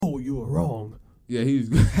Yeah, he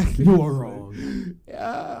was. You are wrong.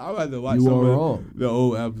 Yeah, I'm about to watch You some are of wrong. the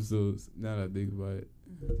old episodes. Now that I think about it,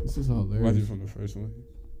 This is hilarious. watch it from the first one.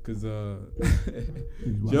 Cause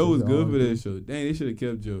Joe was good for that show. Dang, they should have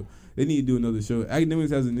kept Joe. They need to do another show.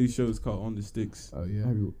 Academics has a new show. It's called On the Sticks. Oh yeah,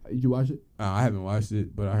 did you watch it? I haven't watched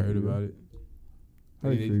it, but I heard about it.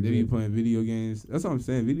 They be playing video games. That's what I'm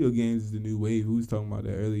saying. Video games is the new wave. We was talking about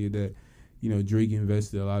that earlier. That Drake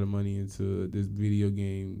invested a lot of money into this video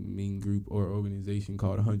gaming group or organization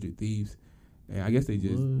called 100 Thieves, and I guess they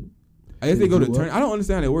just. What? I guess they go to turn. I don't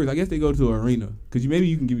understand how it works. I guess they go to an arena because maybe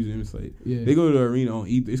you can give me some insight. Yeah. They go to the arena on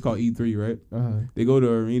E. It's called E3, right? They go to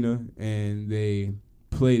an arena and they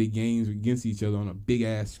play the games against each other on a big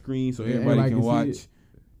ass screen so everybody can watch.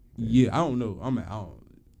 Yeah, I don't know. I'm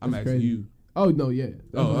asking crazy. You. Oh no, yeah.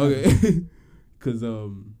 Oh, okay. Cause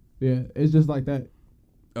yeah, it's just like that.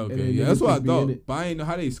 Okay, yeah, that's what I thought. But I didn't know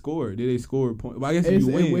how they score. Did they score a point? But I guess if you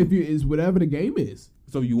win, it's whatever the game is.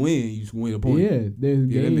 So if you win a point. Yeah, there's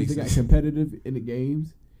games they got competitive in the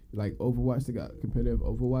games, like Overwatch. They got competitive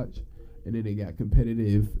Overwatch, and then they got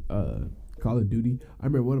competitive Call of Duty. I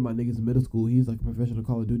remember one of my niggas in middle school. He's like a professional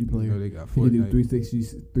Call of Duty player. They got Fortnite. He can do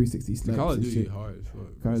 360 snaps. Call of Duty hard as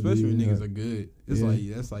fuck, especially when niggas are good. It's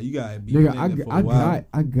that's like you gotta be. Nigga,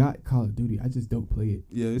 I got Call of Duty. I just don't play it.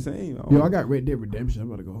 Yeah, the same. Yo, I got Red Dead Redemption. I'm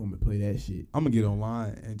about to go home and play that shit. I'm gonna get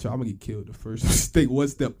online and I'm gonna get killed the first take one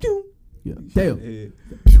step. Yeah, damn.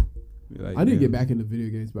 Like, I need to get back into video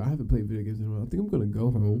games, but I haven't played video games in a while. I think I'm gonna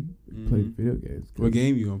go home and play video games. What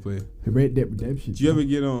game you gonna play? Red Dead Redemption. Did you ever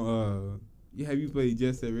get on? Have you played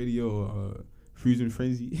Jet Set Radio or Fusion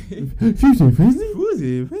Frenzy? Fusion Frenzy?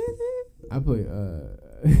 Fusion Frenzy? I played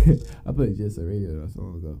I played Jet Set Radio not so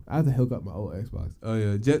long ago. I had to hook up my old Xbox. Oh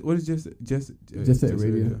yeah, what is Jet Set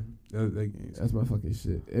Radio? That game. That's my fucking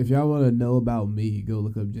shit. If y'all want to know about me, go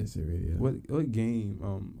look up Jet Set Radio. What game?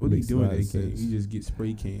 What do you do in that game? You just get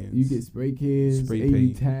spray cans. You get spray cans. Spray paint.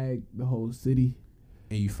 You tag the whole city.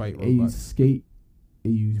 And you fight robots. And you skate.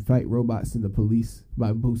 And you fight robots and the police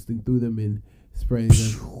by boosting through them and spraying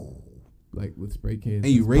them like with spray cans.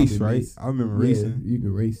 And you race, right? I remember racing. You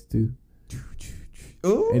can race too.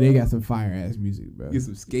 Ooh. And they got some fire ass music, bro. Get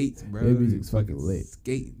some skates, bro. Their music's fucking lit.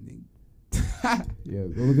 Skating. Yeah,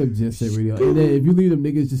 go look up Jet Set Radio. And then if you leave them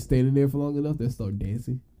niggas just standing there for long enough, they'll start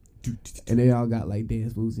dancing. And they all got like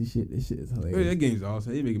dance moves and shit. This shit is hilarious. Hey, that game's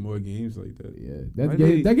awesome. They making more games like that. Yeah,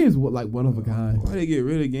 that game's like one of a kind. Why they get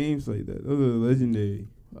rid of games like that? Those are legendary.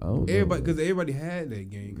 I don't know. Everybody had that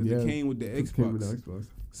game because it came with the Xbox.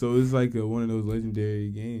 So it's like one of those legendary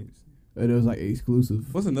games. And it was like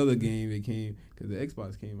exclusive. What's another game that came? Because the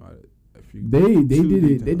Xbox came out a few. They did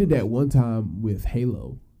it. They did that one time with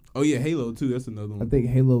Halo. Oh yeah, Halo 2. That's another one. I think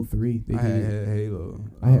Halo 3. I had Halo.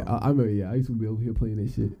 I remember. Yeah, I used to be over here playing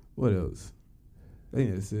that shit. What else?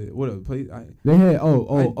 That's it. What else? They had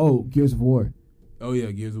Gears of War. Oh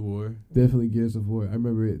yeah, Gears of War. Definitely Gears of War. I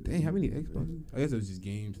remember it. Dang, how many Xboxes? I guess it was just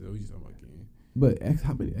games though. We just talking about games. But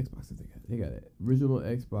how many Xboxes they got? They got it. Original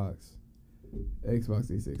Xbox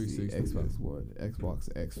 360, Xbox One, Xbox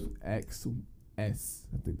XS.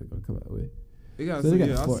 I think they're gonna come out with. They got some,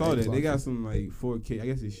 I saw that. They got some like 4K. I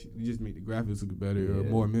guess you just make the graphics look better or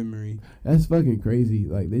more memory. That's fucking crazy.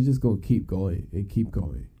 Like they just gonna keep going and keep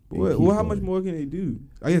going. Well, how much more can they do?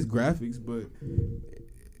 I guess graphics, but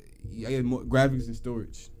I guess more graphics and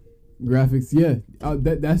storage. Graphics, yeah.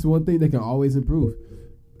 That's one thing they can always improve.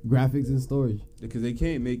 Graphics and storage. Because they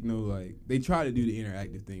can't make they try to do the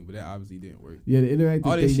interactive thing, but that obviously didn't work. Yeah, the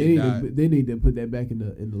interactive thing, they need to put that back in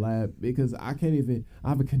the lab because I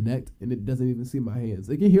have a Kinect and it doesn't even see my hands.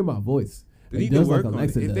 They can hear my voice. They need to work on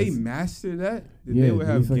it. If they master that, then they would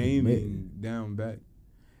have gaming down back.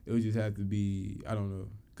 It would just have to be, I don't know.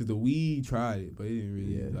 Because the Wii tried it, but it didn't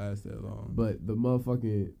really last that long. But the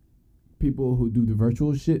motherfucking people who do the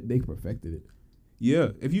virtual shit, they perfected it. Yeah,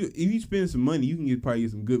 if you spend some money, you can probably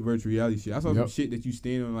get some good virtual reality shit. I saw some shit that you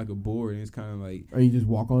stand on like a board and it's kind of like. Or you just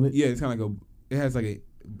walk on it. Yeah, it's kind of like it has like a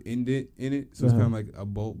indent in it, so it's kind of like a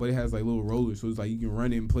bolt, but it has like little rollers, so it's like you can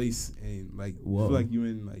run in place and like feel like you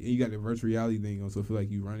in like and you got the virtual reality thing on, so feel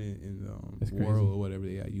like you running in the world or whatever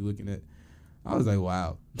they got you looking at. I was like,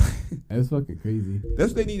 wow, that's fucking crazy.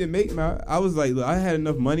 That's what they need to make, man. I was like, look, I had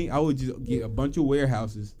enough money, I would just get a bunch of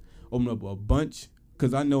warehouses, open up a bunch.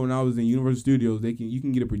 Because I know when I was in Universal Studios, you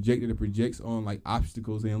can get a projector that projects on like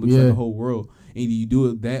obstacles and it looks like the whole world. And either you do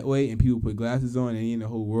it that way and people put glasses on and they in the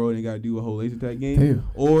whole world and they got to do a whole laser tag game. Damn.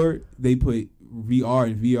 Or they put VR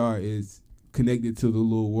and VR is connected to the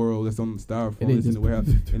little world that's on the styrofoam that's in the warehouse.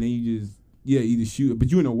 And then you just, either shoot. But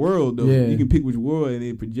you in a world though. Yeah. You can pick which world and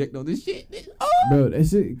they project on this shit. Oh! Bro, that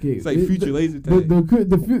shit. It's like future laser tag.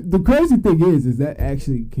 The crazy thing is that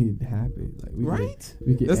actually can happen. Like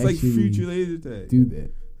we can That's like future laser tag. Do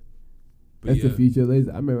that. But that's the future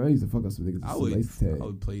laser. I remember I used to fuck up some niggas. I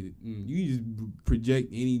would play it. You just project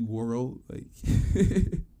any world like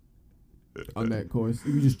on that course.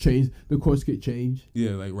 You just change the course. Get changed.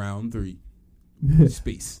 Yeah, like round 3,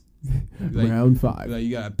 space. Like, round 5. Like you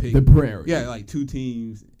gotta pick the prairie. Yeah, like 2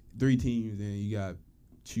 teams, 3 teams, and you gotta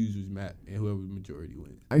choose which map, and whoever the majority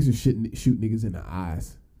wins. I used to shoot niggas in the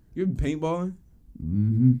eyes. You ever been paintballing?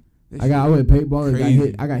 Mm-hmm. I went paintballing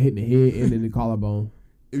and got hit in the head and in the collarbone.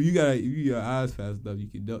 If you got eyes fast enough, you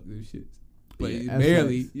can duck them shits. But yeah,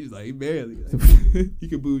 barely. Barely. Like, you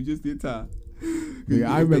can move just in time.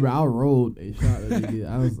 Yeah, I remember I rolled and shot a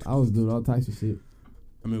nigga. I was doing all types of shit.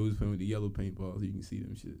 I mean, we was playing with the yellow paintball, so you can see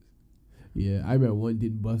them shits. Yeah, I remember one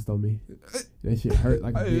didn't bust on me. That shit hurt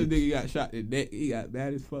like a bitch. Nigga got shot in the neck. He got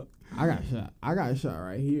bad as fuck. I got shot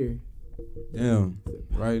right here. Damn.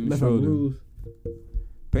 Right in the shoulder.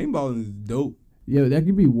 Paintballing is dope. Yeah, that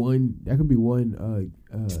could be one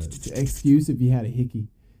excuse if you had a hickey.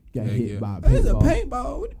 Got hit by a paintball. It's a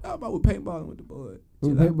paintball. What about with paintballing with the boys?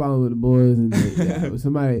 Paintballing with the boys and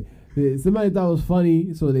somebody thought it was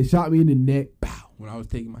funny, so they shot me in the neck. Pow! When I was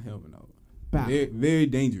taking my helmet off. Pow. Very, very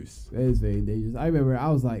dangerous. That is very dangerous. I remember I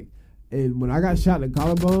was like, and when I got shot in the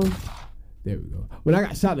collarbone, there we go. When I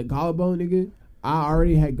got shot in the collarbone, nigga, I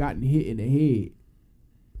already had gotten hit in the head,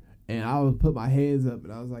 and I would put my hands up,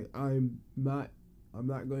 and I was like, I'm not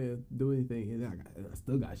going to do anything, and I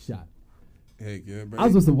still got shot. Heck yeah, bro. I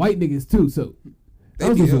was with some white niggas too, so I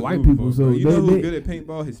was with some white people. So you know who's good at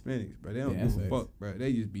paintball? Hispanics, bro. They don't give a fuck, bro.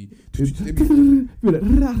 They just be. They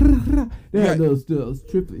have those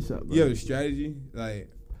triplet shots. You have a strategy,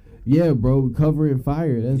 like. Yeah, bro. Cover and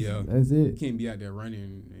fire. That's it. You can't be out there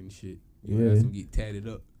running and shit. You have to get tatted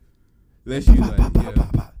up. Unless you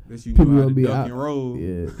unless you know how to duck and roll.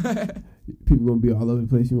 Yeah. People gonna be all over the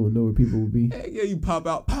place. You won't know where people will be. Heck yeah, you pop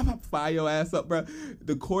out, fire your ass up, bro.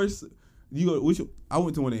 The course, I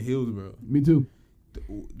went to one in Hillsboro. Me too.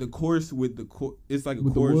 The course with it's like a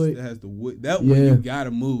with course that has the wood. That one you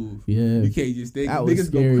gotta move. Yeah, you can't just stay. Niggas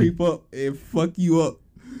scary. gonna creep up and fuck you up.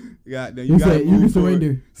 Goddamn, you gotta move. You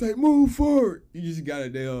surrender. It's like move forward. You just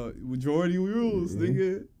gotta majority rules,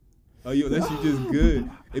 nigga. Oh, yo, that's just good.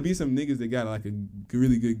 It be some niggas that got like a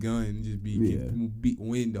really good gun and just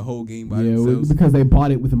win the whole game by themselves because they bought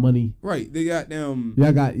it with the money. Right, they got them.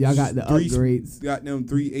 Y'all got the upgrades. Got them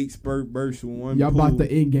 3 8 bursts with one. Y'all bought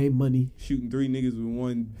the in-game money. Shooting 3 niggas with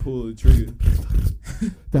one pull of the trigger.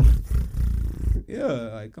 Yeah,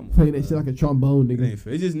 like come on. Playing that shit like a trombone, nigga. It ain't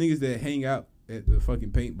fair. It's just niggas that hang out at the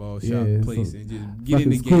fucking paintball shop place and just get in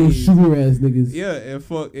the game. Cool shooter ass niggas. Yeah, and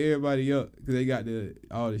fuck everybody up because they got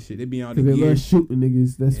all the shit. They be on the gear. They love shooting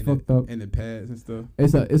niggas. That's fucked up. And the pads and stuff.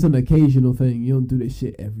 It's an occasional thing. You don't do this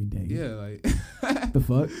shit every day. Yeah, like the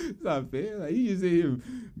fuck. It's not fair. Like you just sit here,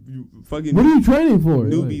 fucking. What are you training for?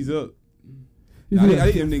 Newbies like, up.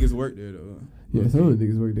 I think them niggas work there though. Yeah, some of the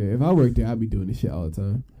niggas work there. If I worked there, I'd be doing this shit all the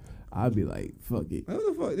time. I'd be like, fuck it. What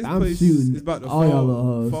the fuck? This I'm place shooting is about to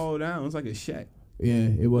fall down. It's like a shack. Yeah,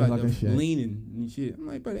 it was like a shack. Leaning and shit. I'm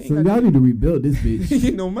like, but so y'all need to rebuild this bitch.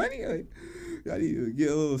 Get no money. Like, y'all need to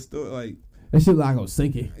get a little store. Like that shit like gonna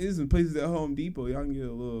sink it. There's some places at Home Depot. Y'all can get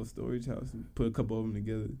a little storage house and put a couple of them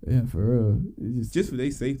together. Yeah, for real. It's just for their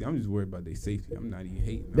safety. I'm just worried about their safety. I'm not even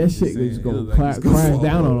hating. That shit is gonna crash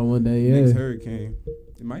down on them one day. Yeah. Next hurricane.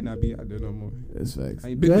 It might not be out there no more. That's facts.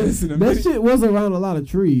 That shit was around a lot of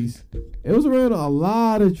trees. It was around a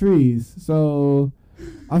lot of trees. So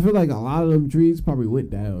I feel like a lot of them trees probably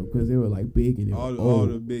went down because they were like big and all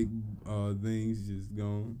the big things just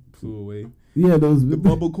gone, flew away. Yeah, the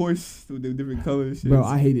bubble course with the different colors. Bro,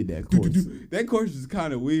 I hated that course. That course is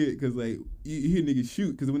kind of weird because like you hear niggas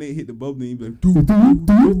shoot because when they hit the bubble, then you be like,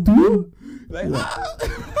 I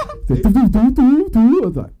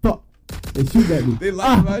was like, fuck. They shoot at me. They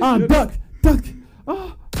light my shit duck. Duck.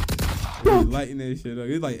 They lighting that shit up.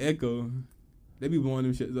 It's like echo. They be blowing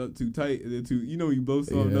them shits up too tight. And then you know you blow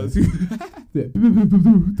something up too.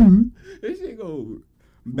 That shit go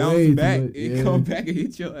bounce back and come back and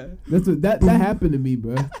hit your ass. That happened to me,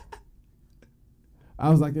 bro.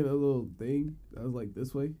 I was like in a little thing. I was like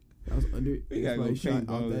this way. I was under it. We gotta go shot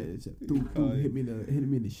off that. Hit me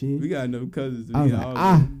in the shin. We got enough cousins to be all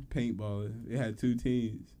paintballers. They had 2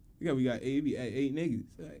 teams. We got 8 niggas.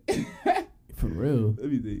 Like, for real.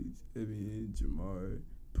 Let me think. Jamar,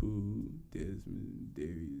 Pooh, Desmond,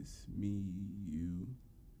 Darius, me, you,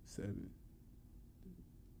 7.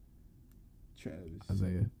 Travis.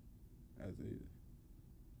 Isaiah.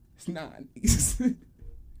 It's 9 niggas.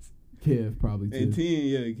 Kev probably too. And 10,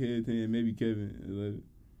 yeah, Kev 10, maybe Kevin 11,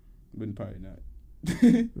 but probably not.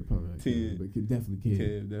 Probably not 10, but definitely Kev.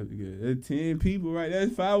 Kev, definitely good. That's 10 people, right?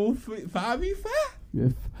 That's 5v5. Yeah,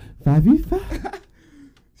 5v5.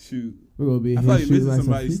 Shoot, We're gonna be. I here thought you shooting missing like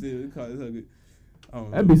somebody some still. It's so good. I don't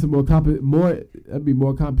know. That'd be some that'd be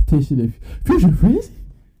more competition if Future Frenzy.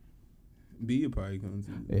 B would probably come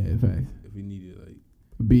too. Yeah, facts. If we needed like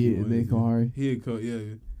B and then Kahari. He'd come,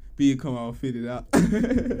 yeah. B would come out fitted out. All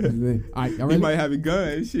right, y'all ready? He might have a gun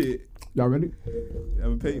and shit. Y'all ready?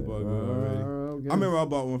 Have a paintball gun already. Okay. I remember I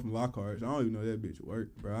bought one from Lockhart's. I don't even know that bitch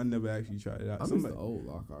worked, bro. I never actually tried it out. I miss the old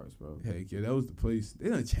Lockhart's, bro. Heck yeah, that was the place. They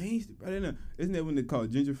done changed it, bro. Isn't that when they call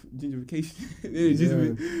it gentrification? They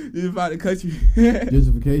gentrify the country.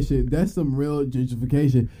 Gentrification. That's some real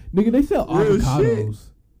gentrification. Nigga, they sell Real avocados. shit.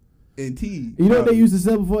 And tea. You know what they used to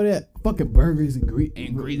sell before that? Fucking burgers and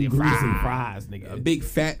greasy fries, nigga. A big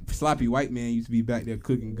fat sloppy white man used to be back there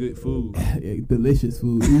cooking good food. Yeah, delicious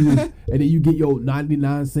food. And then you get your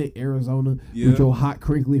 99-cent Arizona with your hot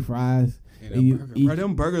crinkly fries. And you eat, bro,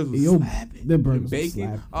 them burgers was slapping. Them burgers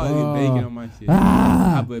bacon. Oh, I get bacon on my shit.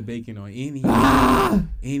 I put bacon on anything.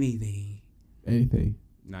 Anything.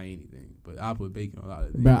 Not anything, but I put bacon on a lot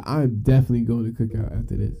of things. But I'm definitely going to cook out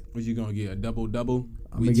after this. What you gonna get? A double?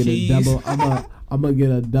 I'm gonna get a double. I'm gonna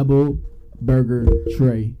get a double burger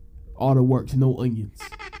tray. All the works, no onions.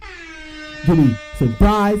 Give me some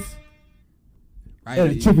fries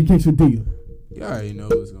and a chicken quesadilla. You already know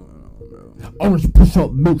what's going on, bro. Orange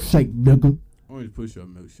push-up milkshake, nigga. Orange push-up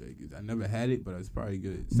milkshake. I never had it, but it's probably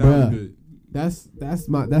good. Sounds good. That's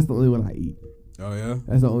the only one I eat. Oh yeah.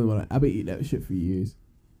 That's the only one I've been eating that shit for years,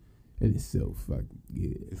 and it's so fucking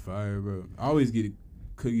good. It's fire, bro. I always get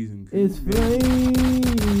cookies and It's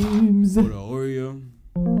flames. Or the Oreo.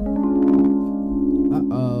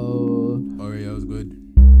 Oreo's good.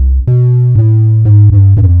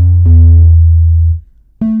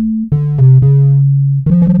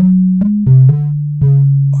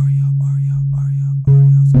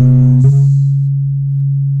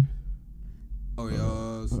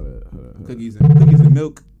 Oreos. Cookies and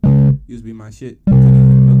milk used to be my shit. Cookies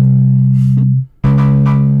and milk.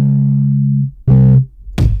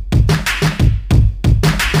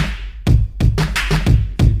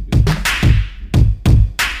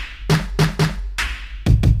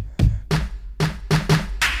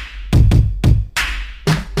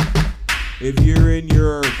 If you're in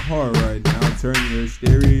your car right now, turn your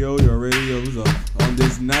stereo, your radios up on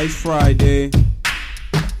this nice Friday.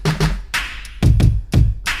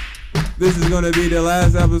 This is going to be the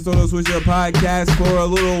last episode of Swisher Podcast for a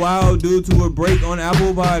little while due to a break on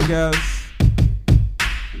Apple Podcasts.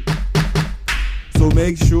 So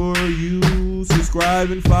make sure you subscribe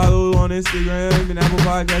and follow on Instagram and Apple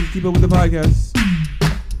Podcasts to keep up with the podcast.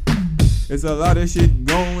 It's a lot of shit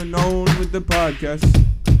going on with the podcast.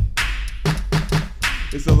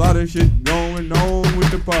 It's a lot of shit going on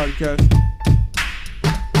with the podcast.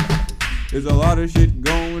 There's a lot of shit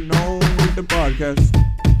going on with the podcast.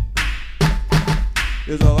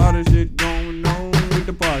 There's a lot of shit going on with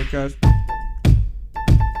the podcast.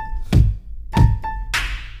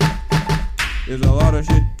 There's a lot of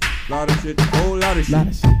shit, whole lot of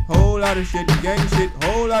shit, whole lot of shit, gang shit,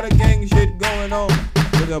 whole lot of gang shit going on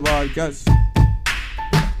with the podcast.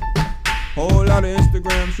 Whole lot of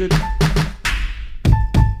Instagram shit.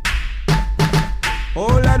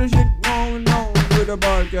 Whole lot of shit going on with the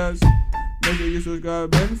podcast. Make sure you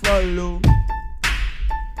subscribe and follow.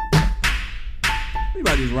 We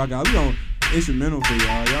about to just rock out. We on instrumental for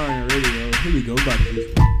y'all. Y'all ain't radio. Here we go. We about to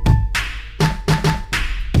just.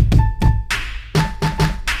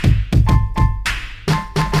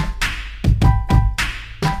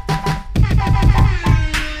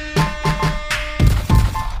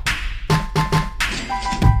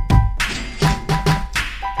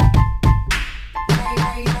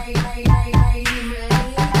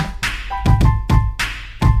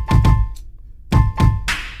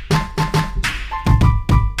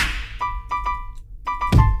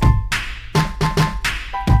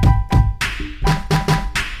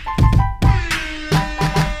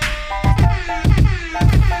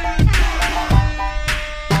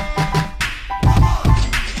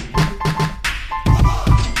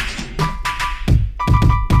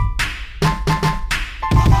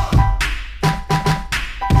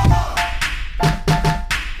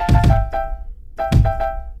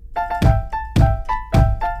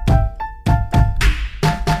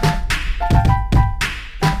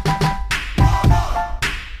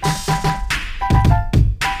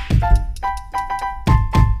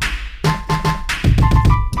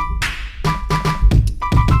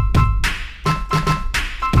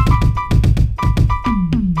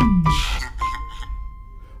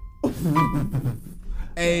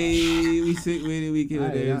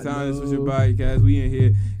 Same time as Swisher Podcast. We in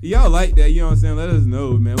here. Y'all like that, you know what I'm saying? Let us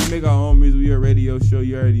know, man. We make our own music. We a radio show.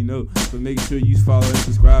 You already know. So make sure you follow and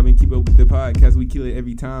subscribe and keep up with the podcast. We kill it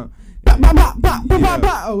every time.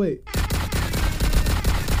 Oh, wait.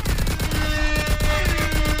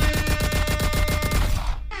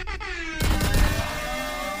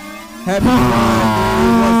 Happy Friday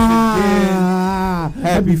once again.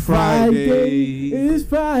 Happy Friday. It's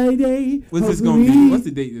Friday. What's this gonna be? What's the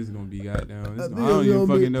date this is gonna be? Goddamn. I don't even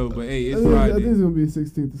fucking know, but hey, it's Friday. I think it's gonna be the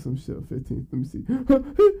 16th or some shit. 15th. Let me see.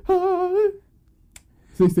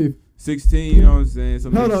 16th. 16, you know what I'm saying? So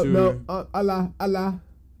make sure. No. Allah.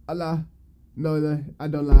 No, I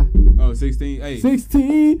don't lie. Oh, 16. Hey.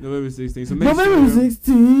 16. November 16. So make November sure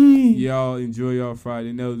 16. y'all enjoy y'all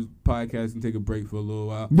Friday. Know the podcast and take a break for a little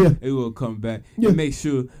while. Yeah. It will come back. Yeah. And make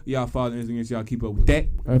sure y'all follow Instagram so y'all keep up with that.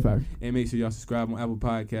 Perfect. And make sure y'all subscribe on Apple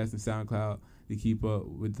Podcasts and SoundCloud to keep up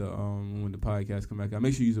with the when the podcast come back out.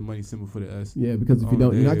 Make sure you use a money symbol for the S. Yeah, because if you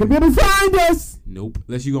don't, you're not gonna be able to find us. Nope.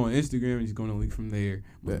 Unless you go on Instagram and just go on a link from there,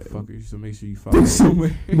 motherfuckers. So make sure you follow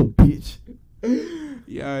somewhere. Little bitch.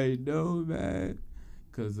 Yeah, I know, man.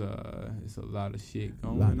 Cause it's a lot of shit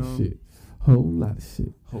going on. Whole lot of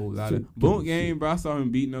shit. Whole lot of Boom Game, bro. I saw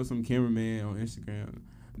him beating up some cameraman on Instagram.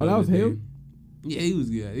 Oh, that was him? Yeah, he was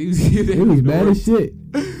good. He was good. He was bad as shit.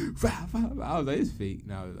 I was like, it's fake.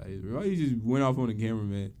 Now it's like, bro, he just went off on the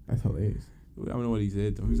cameraman. That's hilarious. I don't know what he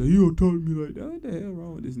said to him. He's like, you don't talk to me like that. What the hell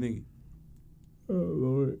wrong with this nigga? Oh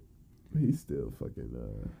Lord, he's still fucking.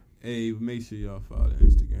 Hey, make sure y'all follow the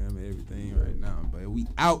Instagram and everything right now. But we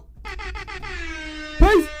out.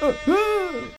 Peace.